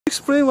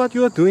Explain what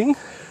you are doing.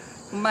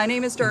 My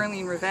name is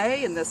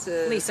Darlene and this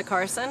is Lisa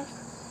Carson.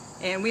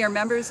 And we are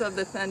members of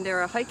the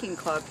Thendera Hiking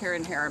Club here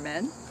in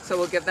Harriman. So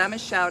we'll give them a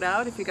shout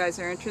out if you guys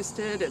are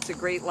interested. It's a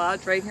great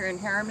lodge right here in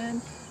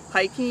Harriman.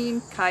 Hiking,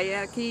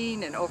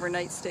 kayaking, and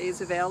overnight stays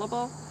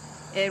available.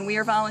 And we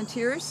are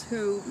volunteers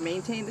who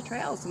maintain the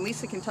trails. And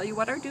Lisa can tell you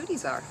what our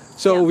duties are.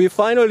 So we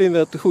finally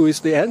met who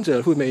is the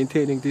angel who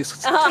maintaining this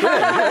trail. Well, there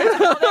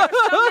are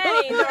so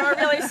many. There are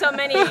really so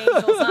many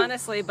angels,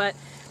 honestly. But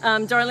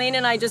Darlene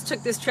and I just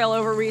took this trail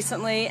over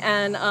recently,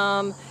 and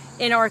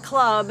in our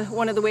club,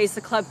 one of the ways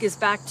the club gives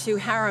back to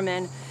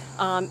Harriman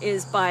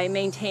is by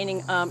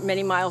maintaining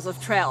many miles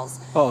of trails.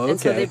 Oh, okay. And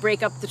so they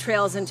break up the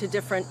trails into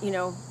different,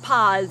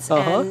 pods,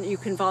 and you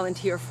can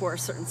volunteer for a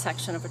certain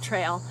section of a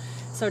trail.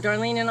 So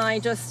Darlene and I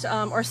just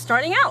are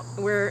starting out.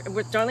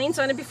 Darlene's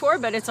done it before,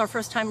 but it's our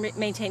first time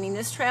maintaining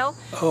this trail.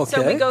 Okay.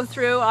 So we go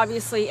through,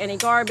 obviously, any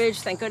garbage.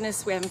 Thank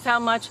goodness we haven't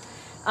found much.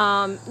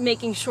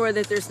 Making sure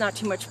that there's not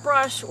too much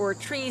brush or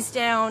trees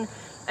down,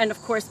 and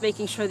of course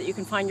making sure that you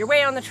can find your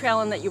way on the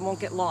trail and that you won't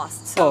get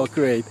lost. So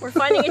great. We're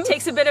finding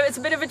it's a bit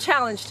of a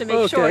challenge to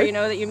make sure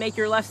that you make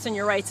your lefts and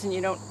your rights and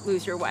you don't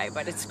lose your way,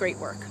 but it's great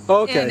work.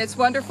 Okay. And it's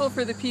wonderful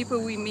for the people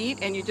we meet,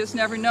 and you just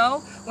never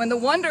know when the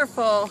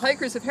wonderful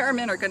hikers of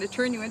Harriman are going to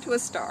turn you into a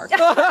star.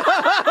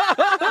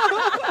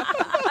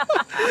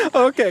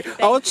 Okay,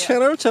 our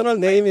channel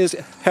name is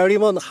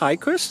Harriman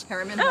Hikers.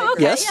 Harriman Hikers.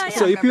 Yes, Yeah.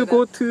 so if you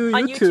go to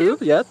YouTube,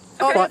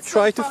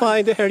 try to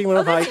find the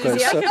Harriman Hikers.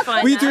 easy. I can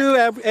find we that. do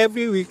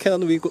every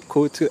weekend. We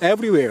go to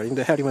everywhere in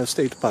the Harriman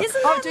State Park.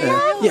 Isn't that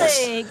lovely? Yes.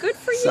 Good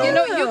for you. So-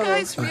 You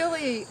guys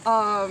really,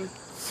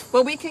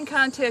 well, we can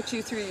contact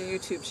you through your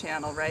YouTube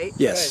channel, right?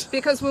 Yes.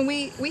 Because when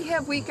we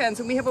have weekends,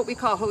 and we have what we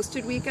call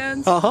hosted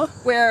weekends, Uh-huh.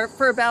 where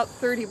for about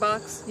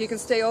 $30 you can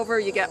stay over,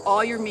 you get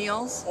all your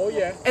meals. Oh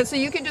yeah. And so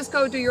you can just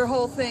go do your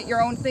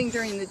own thing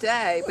during the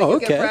day, but you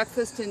okay. get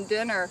breakfast and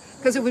dinner,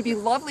 because it would be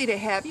lovely to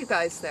have you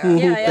guys there.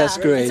 Yeah. That's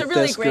great. It's a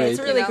really That's great. It's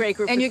a really great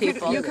group and of you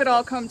people. you could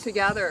all come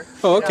together.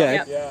 Okay.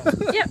 Yep. Yeah.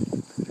 Yep.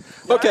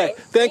 Okay.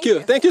 Thank you.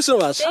 Thank you so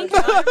much. Thank you.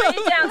 I'll write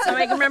it down so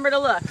I can remember to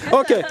look.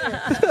 Okay.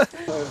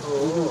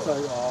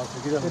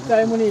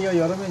 때문에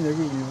여름엔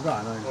여기 이유가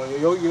안 와요.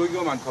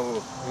 여기가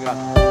많다고. 여기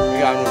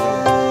안 오죠.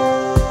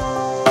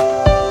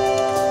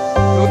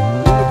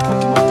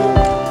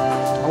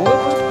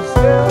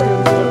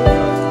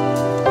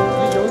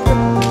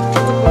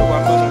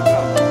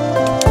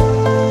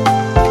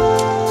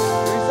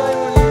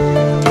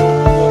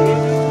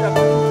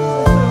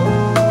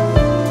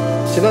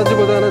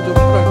 지난주보다는 좀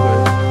편할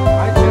거예요.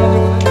 아니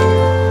지난주보다는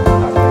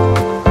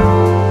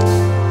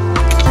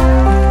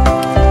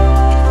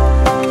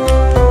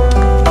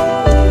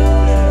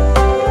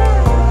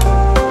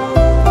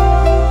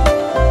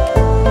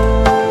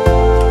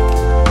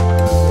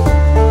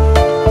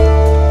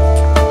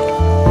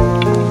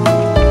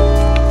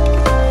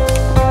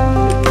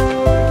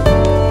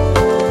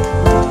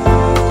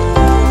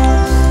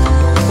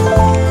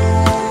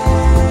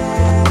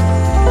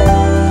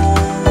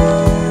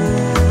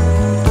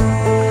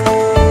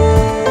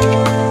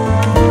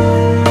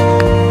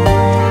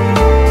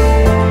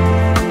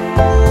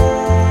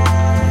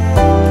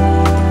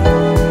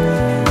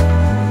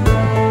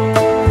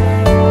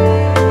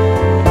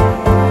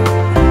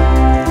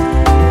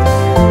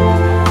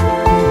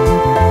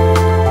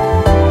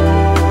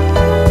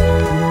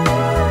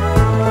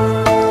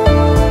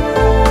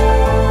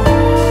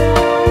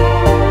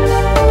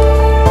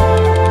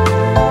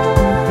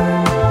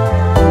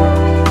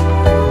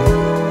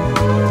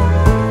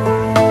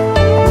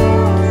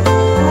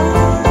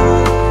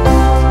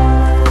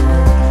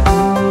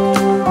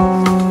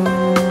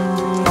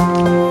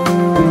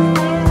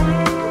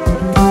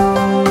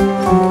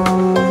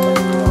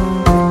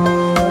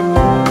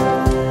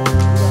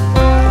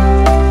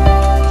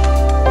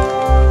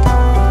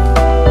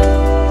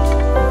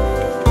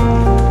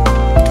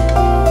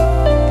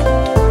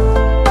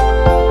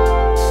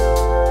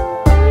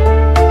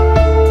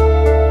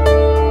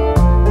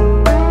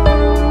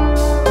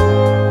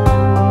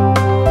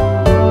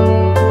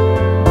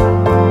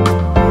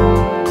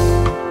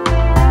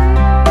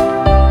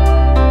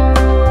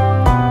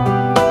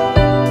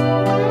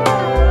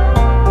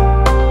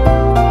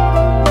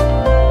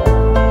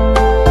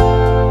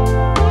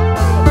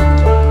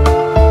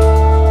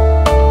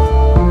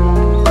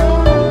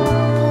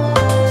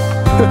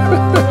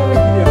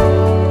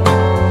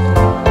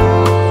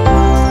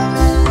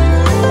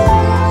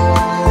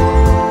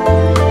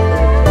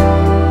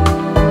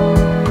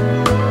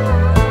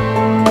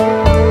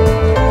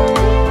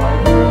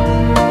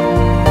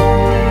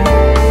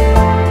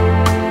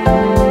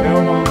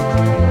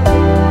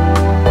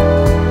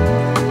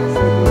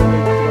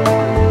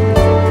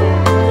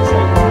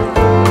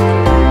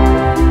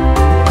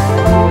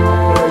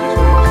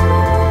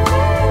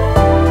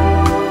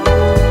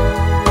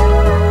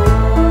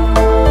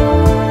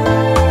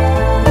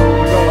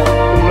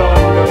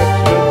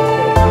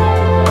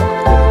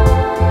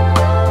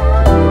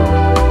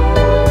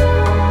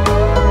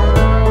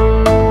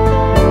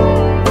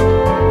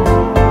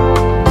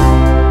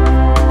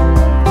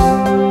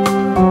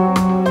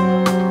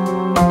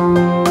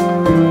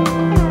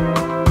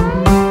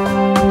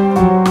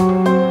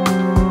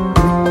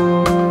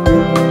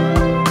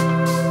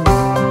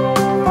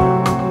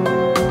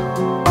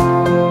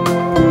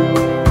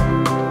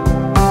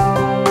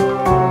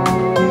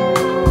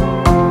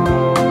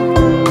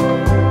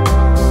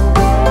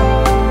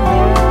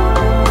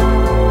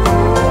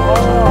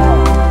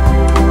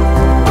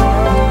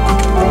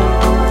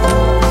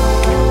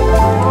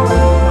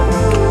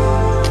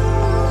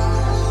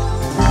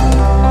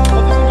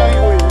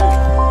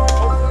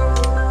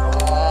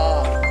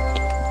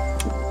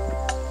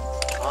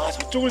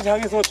저쪽을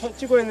향해서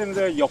찍어야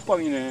되는데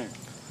역광이네.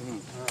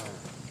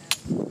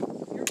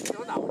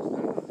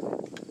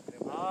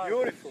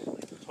 beautiful.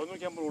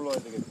 저녁에 한번 올라와야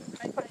되겠네.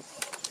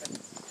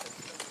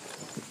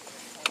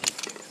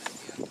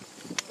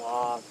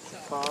 와,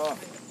 좋다.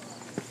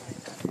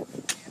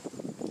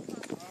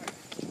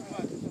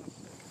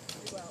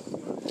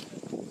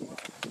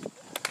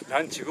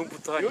 난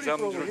지금부터 한 2,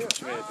 3주를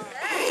조심해야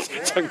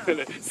돼.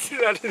 작년에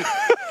슬라린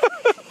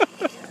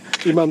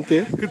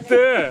이맘때?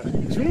 그때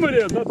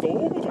정말이야. 나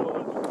너무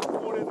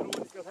좋아가지고 올해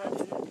들어오니까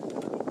사실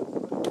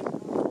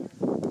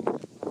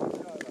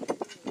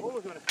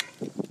너무 좋네.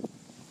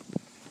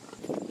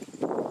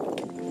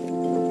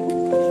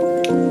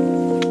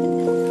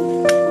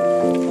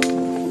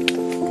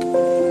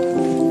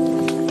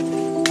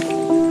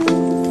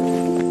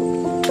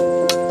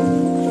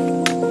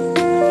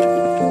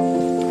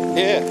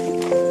 예.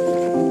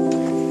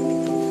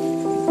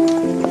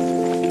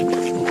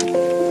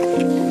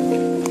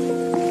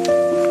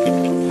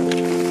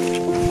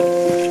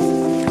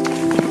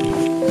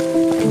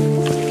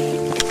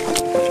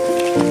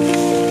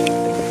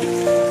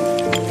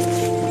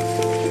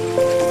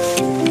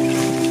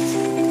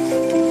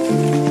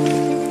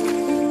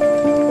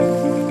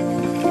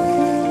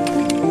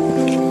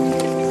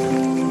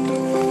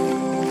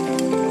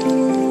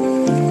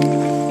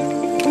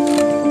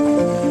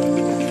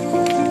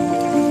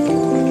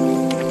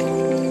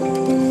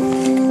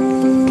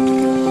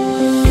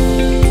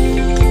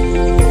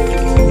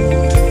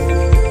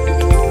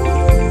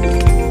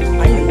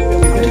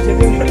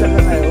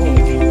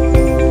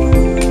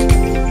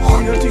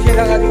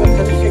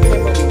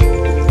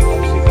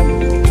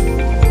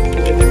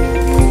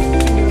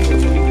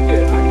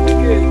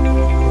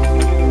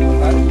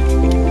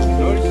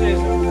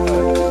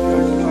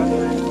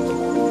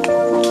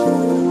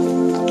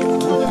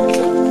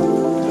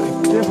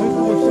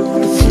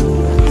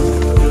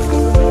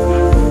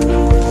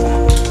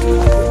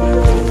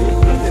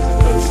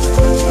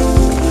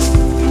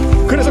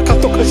 그래서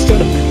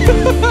카톡하시잖아.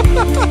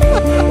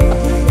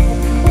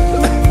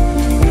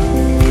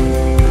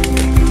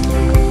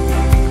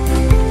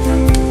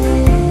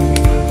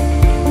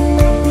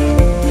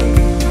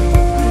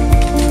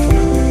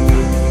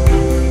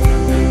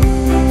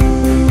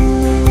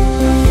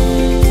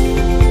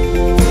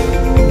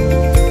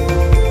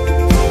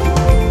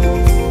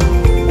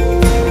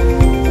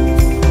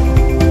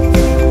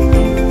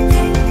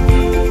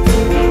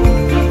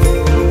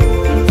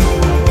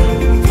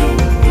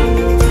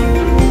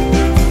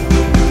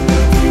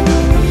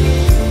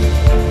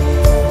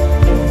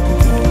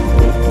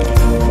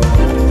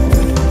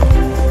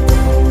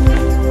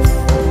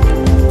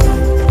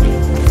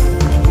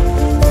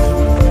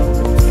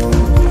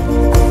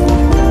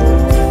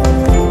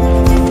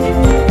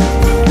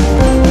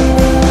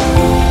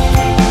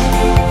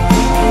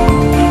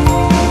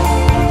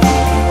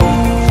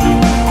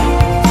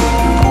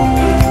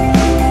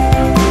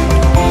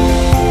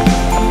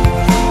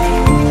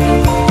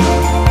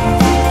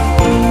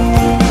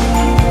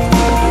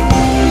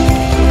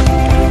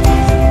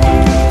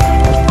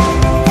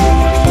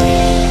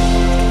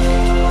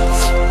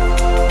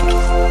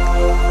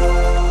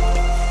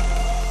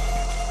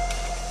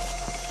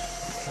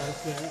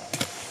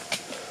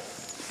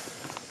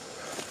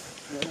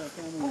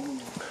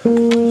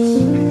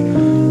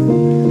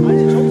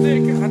 아니 저기서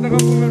이렇게 가다가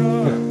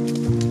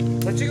보면은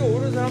저쪽에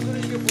오는 사람들은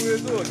이게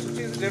보여도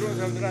저쪽에서 내려오는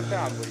사람들한테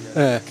안 보이잖아.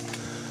 네.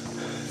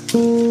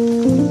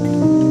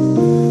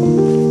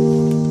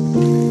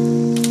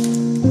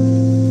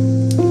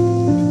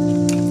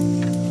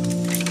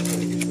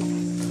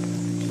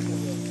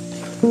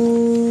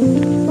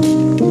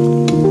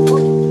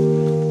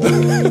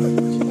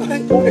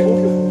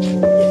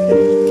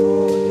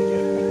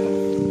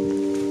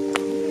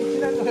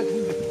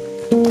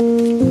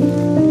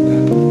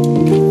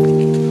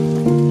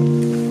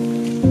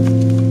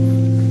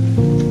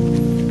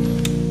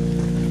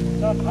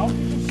 자, 다음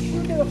주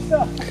쉬울 데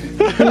없다.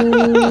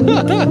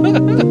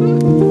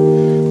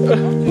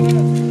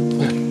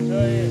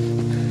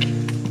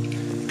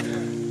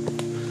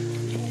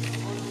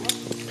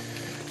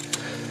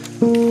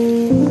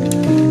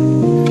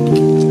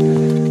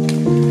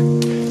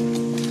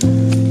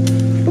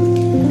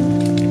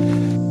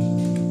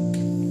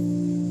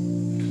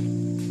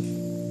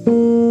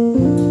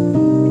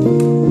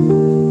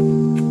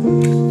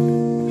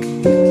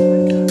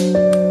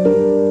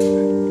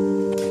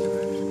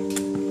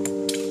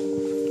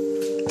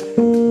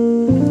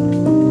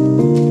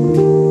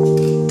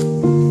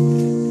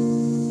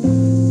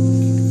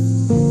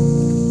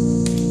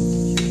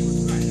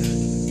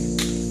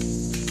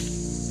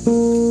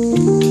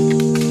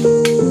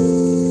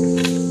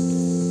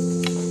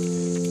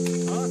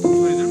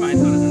 소리들 많이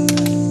떨어졌네.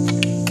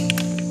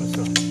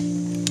 벌써.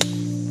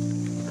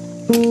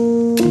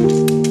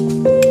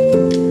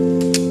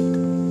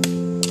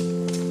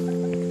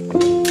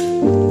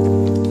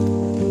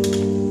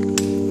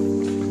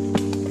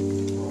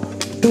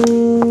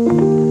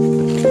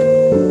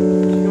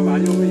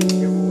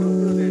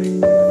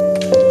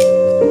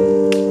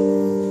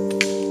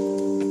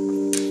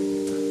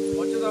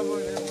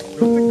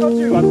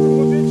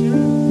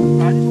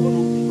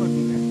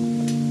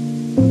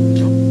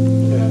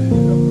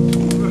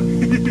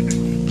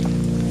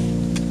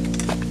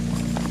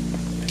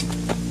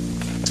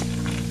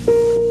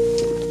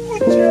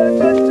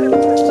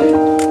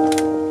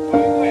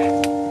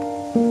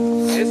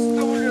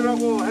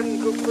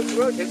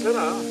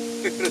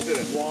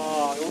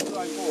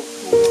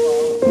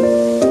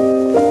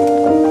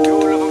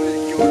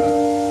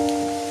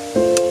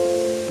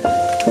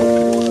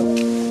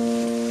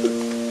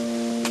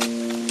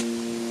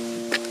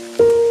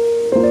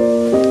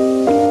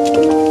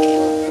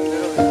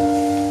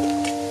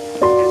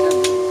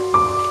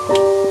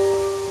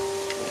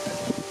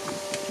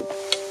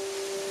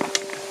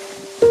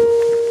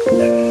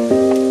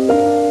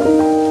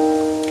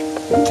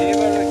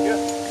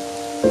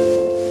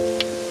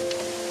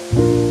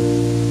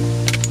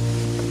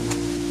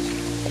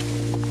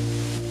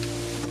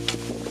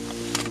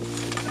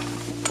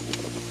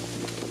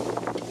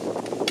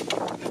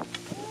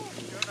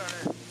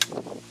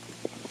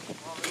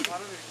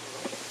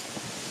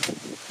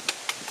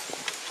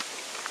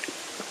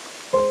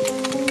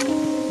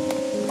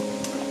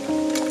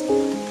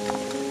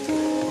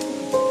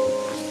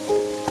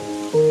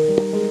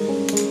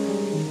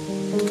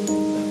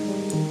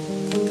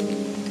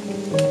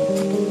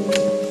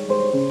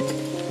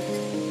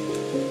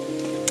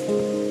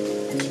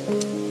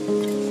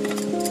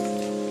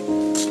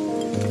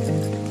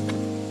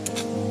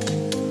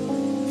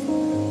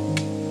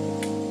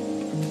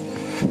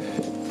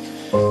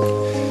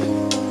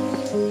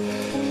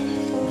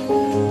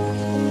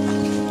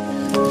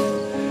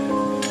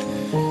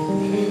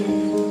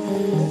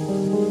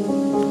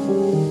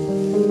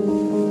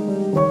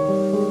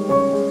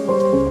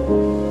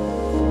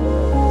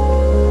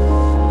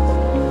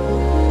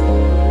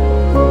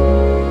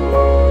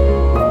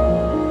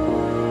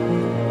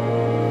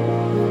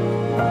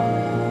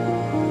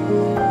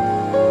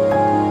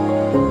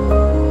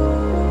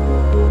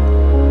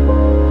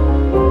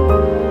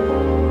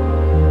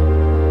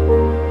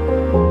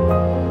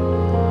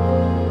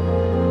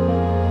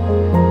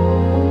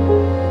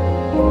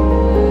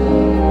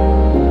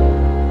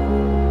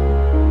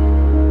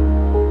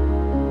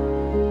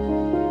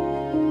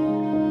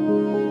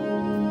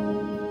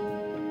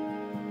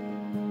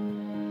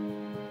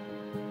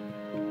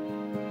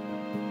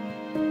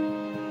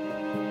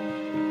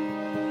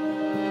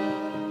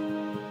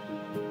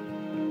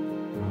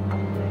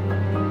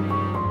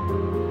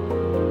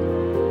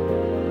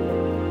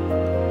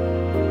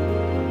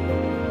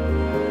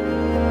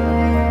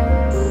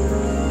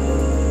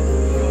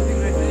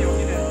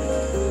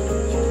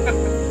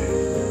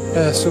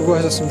 네,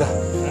 수고하셨습니다.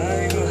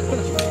 아이고.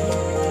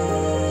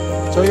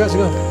 저희가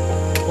지금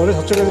원래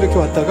저쪽에서 이렇게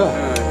왔다가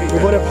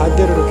이번에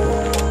반대로 이렇게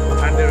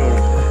반대로 오네.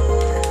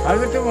 아,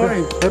 그때 뭐.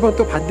 매번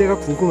또 반대가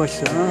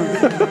궁금하시잖아요.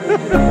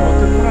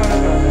 어떻구나.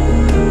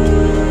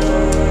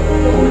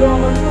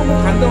 올라가면 또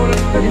간다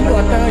그러니까 일로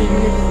왔다가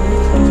이렇게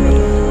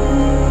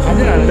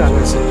가진 않을 줄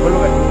알았어요. 절로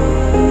가요.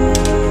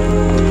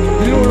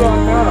 일로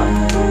올라왔다가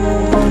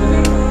가운데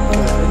내려가.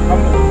 밥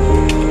먹고.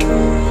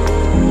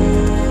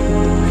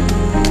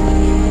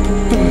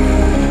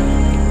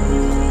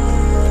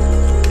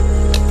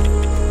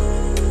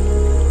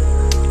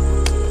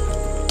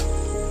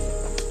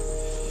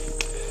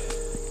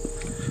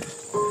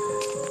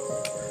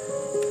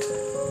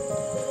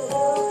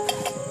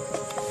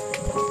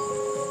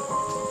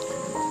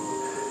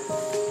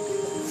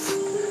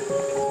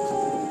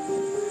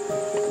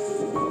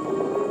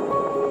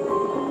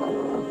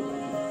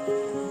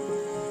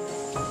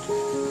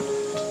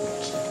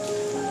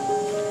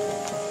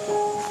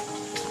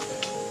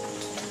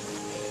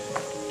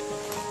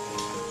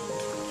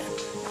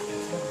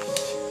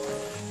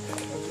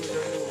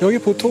 여기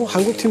보통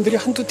한국 팀들이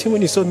한두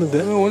팀은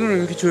있었는데 오늘은 왜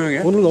이렇게 조용해?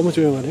 오늘 너무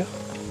조용하네요.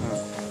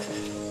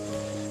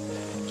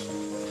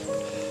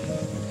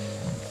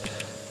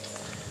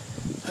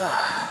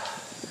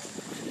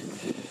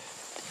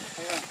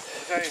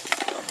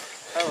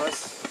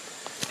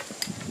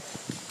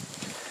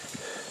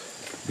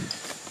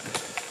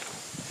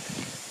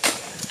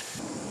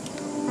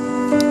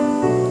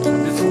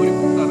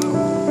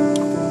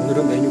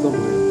 오늘은 메뉴가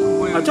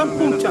뭐예요? 아,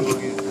 짬뽕. 짬뽕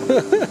해야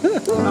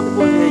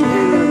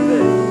되는데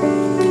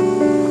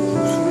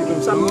술이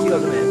좀 쌈기가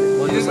좀 해야 돼.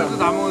 이래서도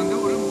다 먹었는데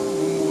우리 못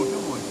먹을 게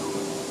뭐 있어?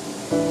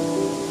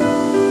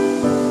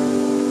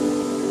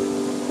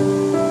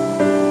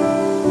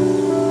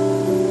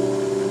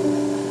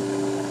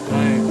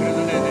 아이, 그래도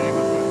애들이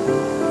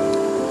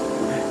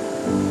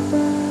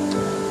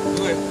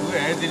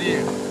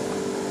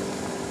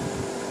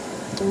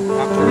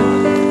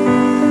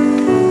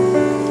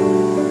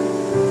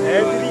그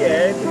애들이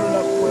애들을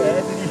낳고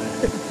애들이